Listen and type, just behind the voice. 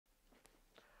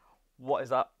What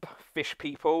is up, fish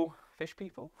people? Fish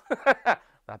people?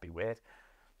 That'd be weird.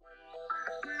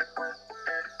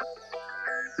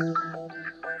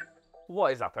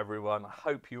 What is up, everyone? I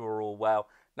hope you are all well.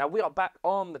 Now, we are back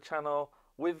on the channel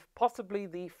with possibly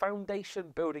the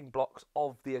foundation building blocks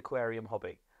of the aquarium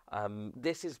hobby.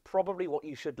 This is probably what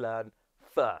you should learn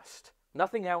first.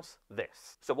 Nothing else,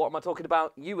 this. So what am I talking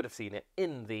about? You would have seen it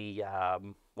in the,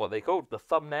 what they called, the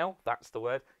thumbnail. That's the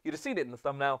word. You'd have seen it in the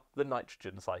thumbnail, the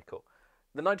nitrogen cycle.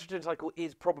 The nitrogen cycle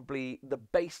is probably the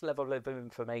base level of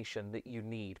information that you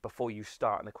need before you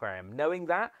start an aquarium. Knowing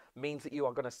that means that you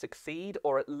are going to succeed,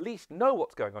 or at least know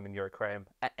what's going on in your aquarium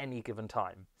at any given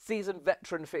time. Seasoned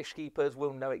veteran fish keepers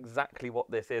will know exactly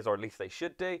what this is, or at least they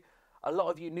should do. A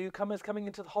lot of you newcomers coming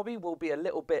into the hobby will be a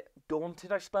little bit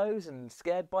daunted, I suppose, and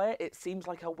scared by it. It seems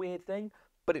like a weird thing,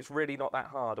 but it's really not that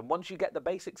hard. And once you get the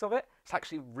basics of it, it's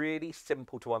actually really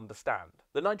simple to understand.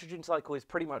 The nitrogen cycle is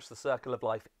pretty much the circle of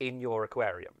life in your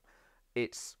aquarium.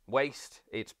 It's waste,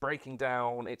 it's breaking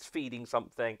down, it's feeding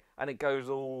something, and it goes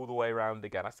all the way around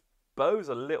again. I suppose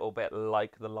a little bit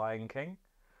like the Lion King,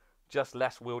 just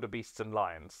less wildebeests and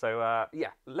lions. So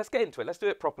yeah, let's get into it. Let's do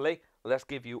it properly. Let's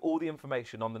give you all the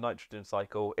information on the nitrogen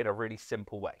cycle in a really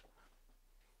simple way.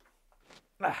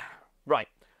 Right.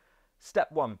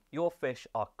 Step 1. Your fish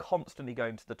are constantly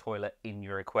going to the toilet in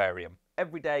your aquarium.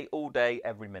 Every day, all day,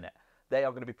 every minute. They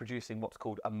are going to be producing what's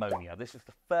called ammonia. This is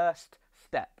the first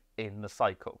step in the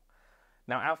cycle.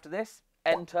 Now after this,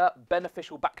 enter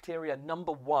beneficial bacteria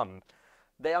number 1.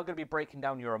 They are going to be breaking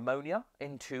down your ammonia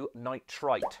into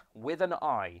nitrite with an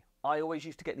I. I always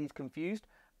used to get these confused.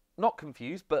 Not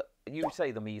confused, but you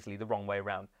say them easily the wrong way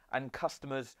around. And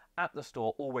customers at the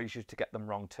store always used to get them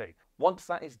wrong too. Once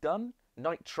that is done,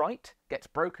 nitrite gets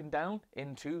broken down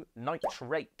into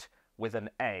nitrate with an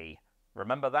A.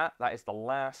 Remember that? That is the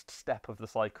last step of the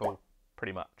cycle,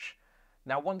 pretty much.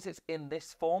 Now, once it's in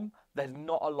this form, there's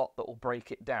not a lot that will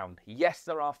break it down. Yes,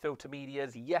 there are filter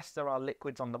medias. Yes, there are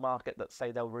liquids on the market that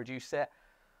say they'll reduce it.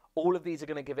 All of these are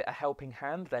going to give it a helping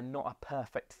hand. They're not a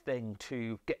perfect thing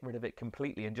to get rid of it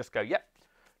completely and just go, yep,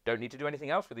 don't need to do anything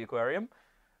else with the aquarium.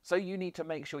 So you need to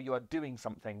make sure you are doing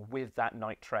something with that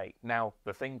nitrate. Now,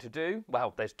 the thing to do,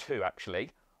 well, there's 2 actually.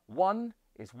 1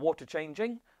 is water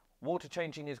changing. Water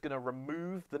changing is going to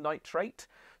remove the nitrate.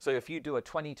 So if you do a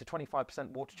 20 to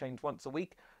 25% water change once a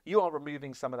week, you are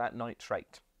removing some of that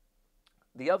nitrate.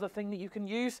 The other thing that you can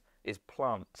use is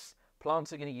plants.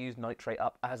 Plants are going to use nitrate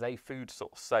up as a food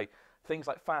source. So things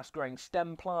like fast-growing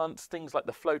stem plants, things like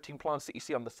the floating plants that you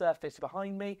see on the surface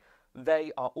behind me,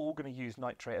 they are all going to use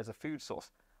nitrate as a food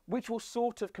source, which will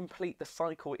sort of complete the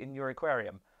cycle in your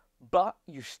aquarium. But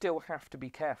you still have to be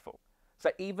careful. So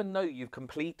even though you've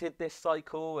completed this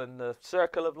cycle and the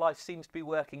circle of life seems to be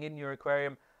working in your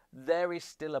aquarium, there is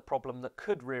still a problem that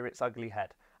could rear its ugly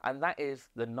head. And that is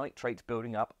the nitrates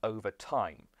building up over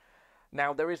time.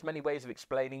 Now, there is many ways of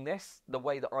explaining this. The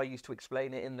way that I used to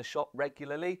explain it in the shop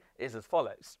regularly is as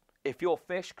follows. If your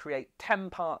fish create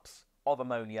 10 parts of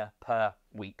ammonia per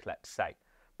week, let's say,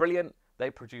 brilliant,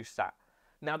 they produce that.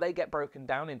 Now, they get broken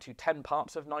down into 10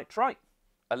 parts of nitrite.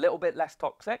 A little bit less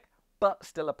toxic, but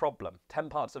still a problem. 10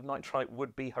 parts of nitrite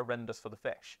would be horrendous for the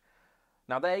fish.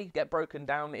 Now, they get broken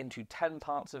down into 10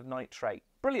 parts of nitrate.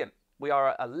 Brilliant. We are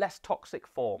at a less toxic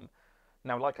form.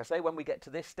 Now, like I say, when we get to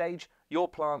this stage, your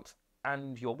plants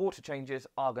and your water changes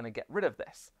are going to get rid of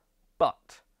this.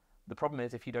 But the problem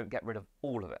is if you don't get rid of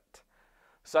all of it.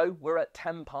 So we're at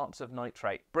 10 parts of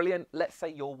nitrate. Brilliant. Let's say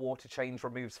your water change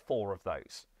removes 4 of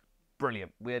those.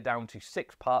 Brilliant. We're down to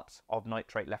 6 parts of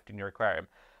nitrate left in your aquarium.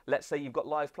 Let's say you've got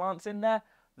live plants in there.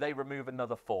 They remove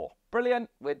another 4. Brilliant.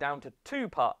 We're down to 2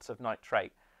 parts of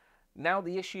nitrate. Now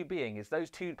the issue being is those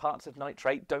 2 parts of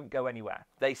nitrate don't go anywhere.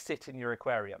 They sit in your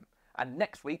aquarium. And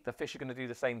next week, the fish are going to do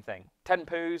the same thing. 10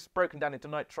 poos, broken down into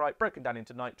nitrite, broken down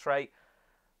into nitrate.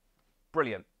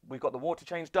 Brilliant. We've got the water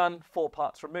change done, 4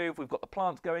 parts removed. We've got the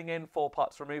plants going in, 4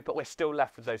 parts removed, but we're still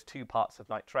left with those 2 parts of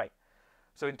nitrate.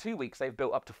 So in 2 weeks, they've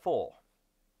built up to 4.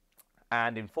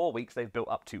 And in 4 weeks, they've built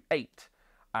up to 8.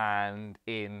 And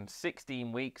in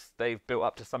 16 weeks, they've built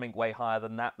up to something way higher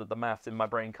than that the maths in my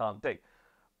brain can't do.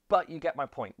 But you get my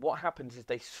point. What happens is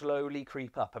they slowly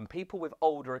creep up. And people with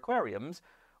older aquariums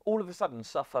all of a sudden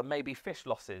suffer maybe fish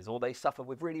losses, or they suffer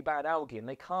with really bad algae, and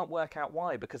they can't work out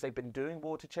why, because they've been doing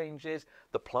water changes,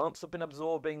 the plants have been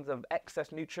absorbing the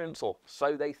excess nutrients, or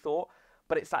so they thought,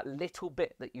 but it's that little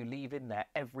bit that you leave in there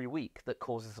every week that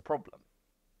causes a problem.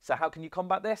 So how can you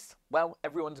combat this? Well,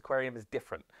 everyone's aquarium is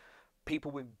different.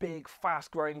 People with big,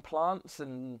 fast-growing plants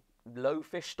and low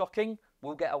fish stocking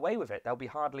will get away with it. There'll be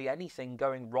hardly anything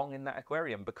going wrong in that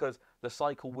aquarium because the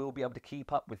cycle will be able to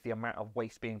keep up with the amount of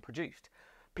waste being produced.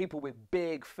 people with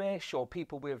big fish or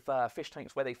people with fish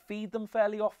tanks where they feed them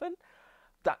fairly often,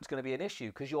 that's going to be an issue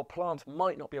because your plants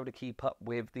might not be able to keep up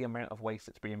with the amount of waste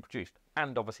that's being produced,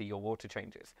 and obviously your water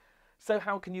changes. So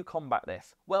how can you combat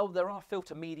this? Well, there are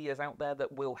filter medias out there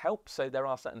that will help. So there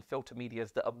are certain filter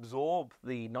medias that absorb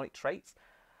the nitrates,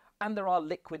 and there are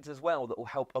liquids as well that will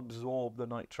help absorb the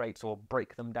nitrates or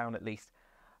break them down at least.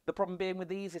 The problem being with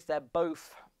these is they're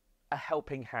both a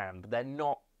helping hand. They're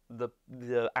not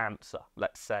the answer,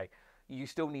 let's say. You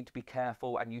still need to be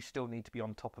careful and you still need to be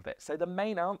on top of it. So the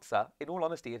main answer, in all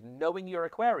honesty, is knowing your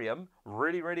aquarium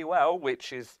really, really well,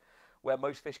 which is where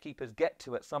most fish keepers get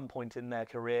to at some point in their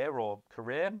career,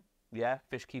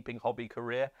 fish keeping hobby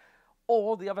career.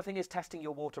 Or the other thing is testing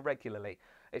your water regularly.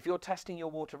 If you're testing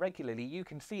your water regularly, you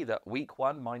can see that week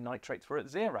 1, my nitrates were at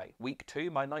 0. Week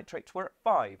 2, my nitrates were at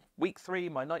 5. Week 3,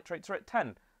 my nitrates are at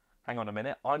 10. Hang on a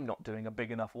minute, I'm not doing a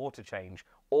big enough water change,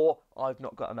 or I've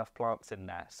not got enough plants in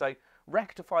there. So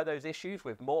rectify those issues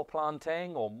with more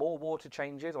planting or more water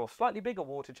changes or slightly bigger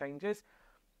water changes.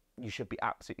 You should be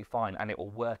absolutely fine and it will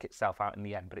work itself out in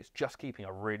the end, but it's just keeping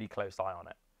a really close eye on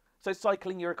it. So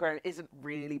cycling your aquarium isn't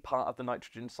really part of the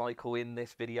nitrogen cycle in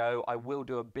this video. I will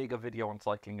do a bigger video on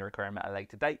cycling your aquarium at a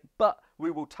later date, but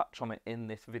we will touch on it in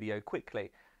this video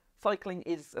quickly. Cycling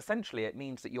is essentially, it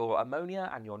means that your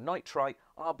ammonia and your nitrite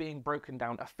are being broken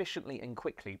down efficiently and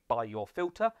quickly by your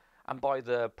filter and by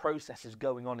the processes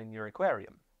going on in your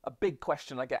aquarium. A big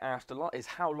question I get asked a lot is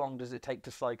how long does it take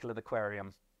to cycle an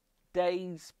aquarium?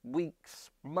 Days,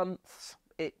 weeks, months,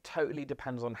 it totally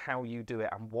depends on how you do it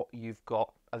and what you've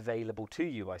got available to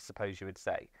you, I suppose you would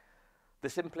say. The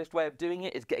simplest way of doing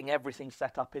it is getting everything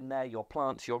set up in there, your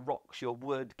plants, your rocks, your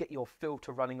wood, get your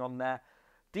filter running on there,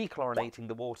 dechlorinating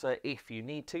the water if you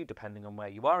need to, depending on where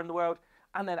you are in the world,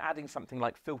 and then adding something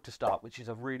like Filter Start, which is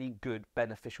a really good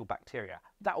beneficial bacteria.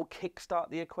 That will kickstart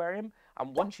the aquarium,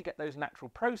 and once you get those natural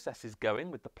processes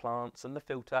going with the plants and the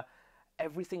filter,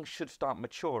 everything should start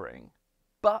maturing.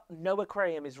 But no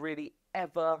aquarium is really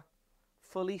ever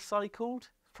fully cycled.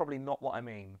 Probably not what I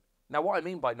mean. Now, what I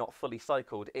mean by not fully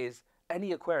cycled is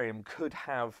any aquarium could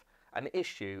have an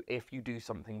issue if you do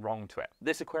something wrong to it.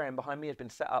 This aquarium behind me has been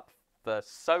set up for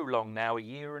so long now, a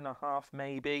year and a half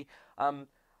maybe.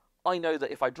 I know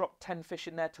that if I drop 10 fish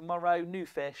in there tomorrow, new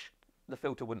fish, the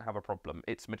filter wouldn't have a problem.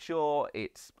 It's mature,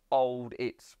 it's old,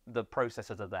 the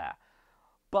processes are there.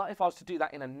 But if I was to do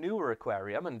that in a newer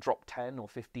aquarium and drop 10 or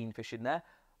 15 fish in there,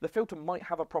 the filter might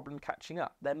have a problem catching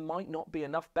up. There might not be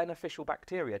enough beneficial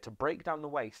bacteria to break down the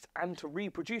waste and to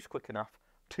reproduce quick enough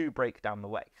to break down the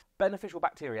waste. Beneficial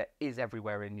bacteria is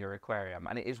everywhere in your aquarium,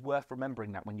 and it is worth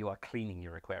remembering that when you are cleaning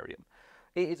your aquarium.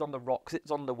 It is on the rocks,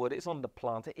 it's on the wood, it's on the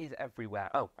plant, it is everywhere.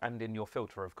 Oh, and in your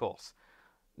filter, of course.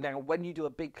 Now, when you do a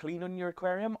big clean on your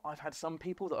aquarium, I've had some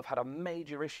people that have had a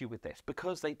major issue with this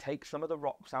because they take some of the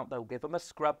rocks out, they'll give them a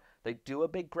scrub, they do a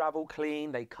big gravel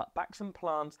clean, they cut back some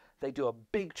plants, they do a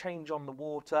big change on the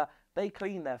water, they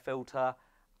clean their filter,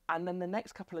 and then the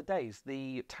next couple of days,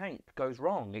 the tank goes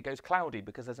wrong. It goes cloudy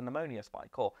because there's an ammonia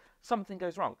spike or something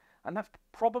goes wrong. And that's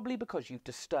probably because you've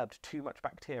disturbed too much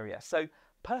bacteria. So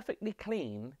perfectly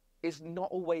clean is not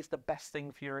always the best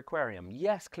thing for your aquarium.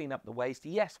 Yes, clean up the waste.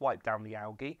 Yes, wipe down the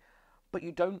algae. But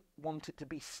you don't want it to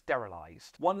be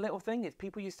sterilised. One little thing is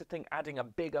people used to think adding a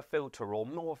bigger filter or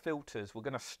more filters were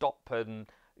going to stop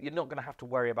and you're not going to have to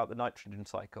worry about the nitrogen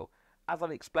cycle. As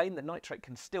I've explained, the nitrate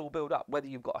can still build up, whether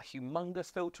you've got a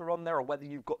humongous filter on there or whether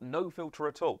you've got no filter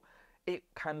at all. It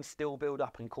can still build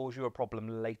up and cause you a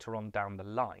problem later on down the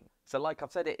line. So like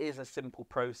I've said, it is a simple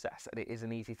process and it is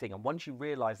an easy thing. And once you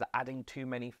realise that adding too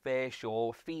many fish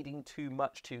or feeding too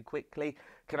much too quickly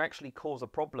can actually cause a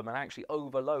problem and actually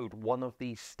overload one of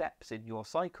these steps in your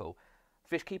cycle,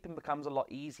 fish keeping becomes a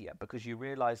lot easier because you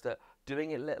realise that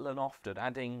doing it little and often,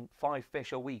 adding 5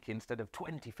 fish a week instead of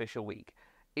 20 fish a week,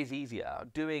 is easier.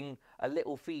 Doing a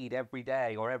little feed every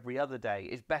day or every other day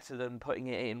is better than putting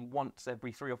it in once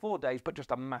every 3 or 4 days, but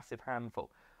just a massive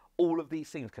handful. All of these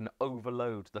things can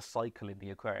overload the cycle in the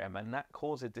aquarium, and that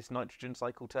causes this nitrogen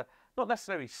cycle to not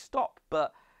necessarily stop,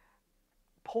 but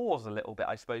pause a little bit,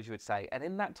 I suppose you would say. And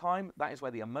in that time, that is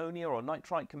where the ammonia or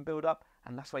nitrite can build up,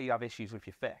 and that's where you have issues with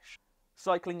your fish.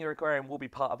 Cycling your aquarium will be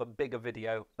part of a bigger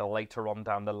video later on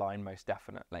down the line, most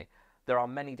definitely. There are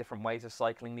many different ways of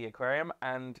cycling the aquarium,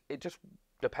 and it just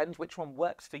depends which one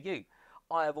works for you.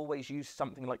 I have always used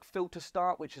something like Filter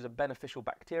Start, which is a beneficial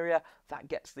bacteria that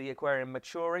gets the aquarium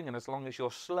maturing, and as long as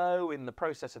you're slow in the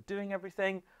process of doing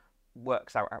everything,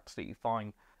 works out absolutely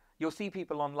fine. You'll see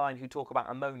people online who talk about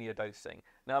ammonia dosing.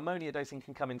 Now, ammonia dosing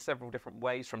can come in several different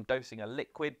ways, from dosing a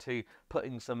liquid to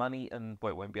putting some uneaten,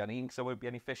 well, it won't be uneaten, so there won't be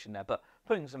any fish in there, but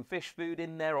putting some fish food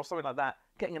in there or something like that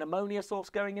getting an ammonia source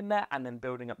going in there and then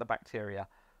building up the bacteria.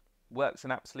 Works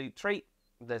an absolute treat.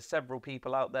 There's several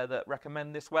people out there that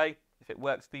recommend this way. If it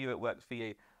works for you, it works for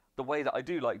you. The way that I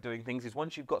do like doing things is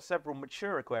once you've got several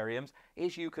mature aquariums,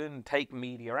 is you can take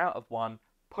media out of one,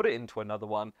 put it into another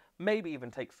one, maybe even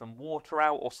take some water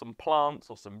out or some plants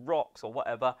or some rocks or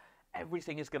whatever.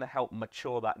 Everything is going to help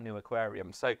mature that new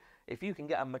aquarium. So if you can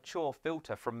get a mature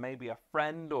filter from maybe a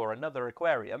friend or another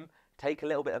aquarium, take a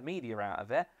little bit of media out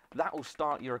of it, that will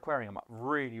start your aquarium up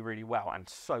really, really well and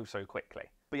so quickly.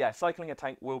 But yeah, cycling a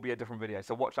tank will be a different video,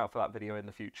 so watch out for that video in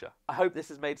the future. I hope this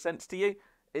has made sense to you.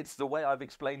 It's the way I've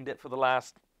explained it for the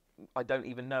last, I don't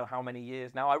even know how many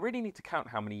years now. I really need to count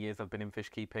how many years I've been in fish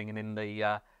keeping and in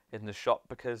the shop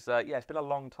because, yeah, it's been a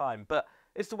long time. But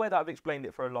it's the way that I've explained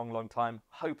it for a long time.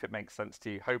 Hope it makes sense to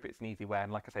you. Hope it's an easy way.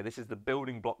 And like I say, this is the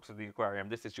building blocks of the aquarium.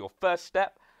 This is your first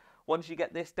step. Once you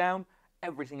get this down,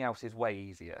 everything else is way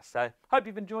easier. So hope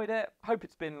you've enjoyed it. Hope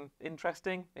it's been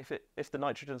interesting. If the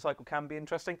nitrogen cycle can be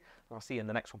interesting, I'll see you in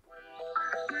the next one.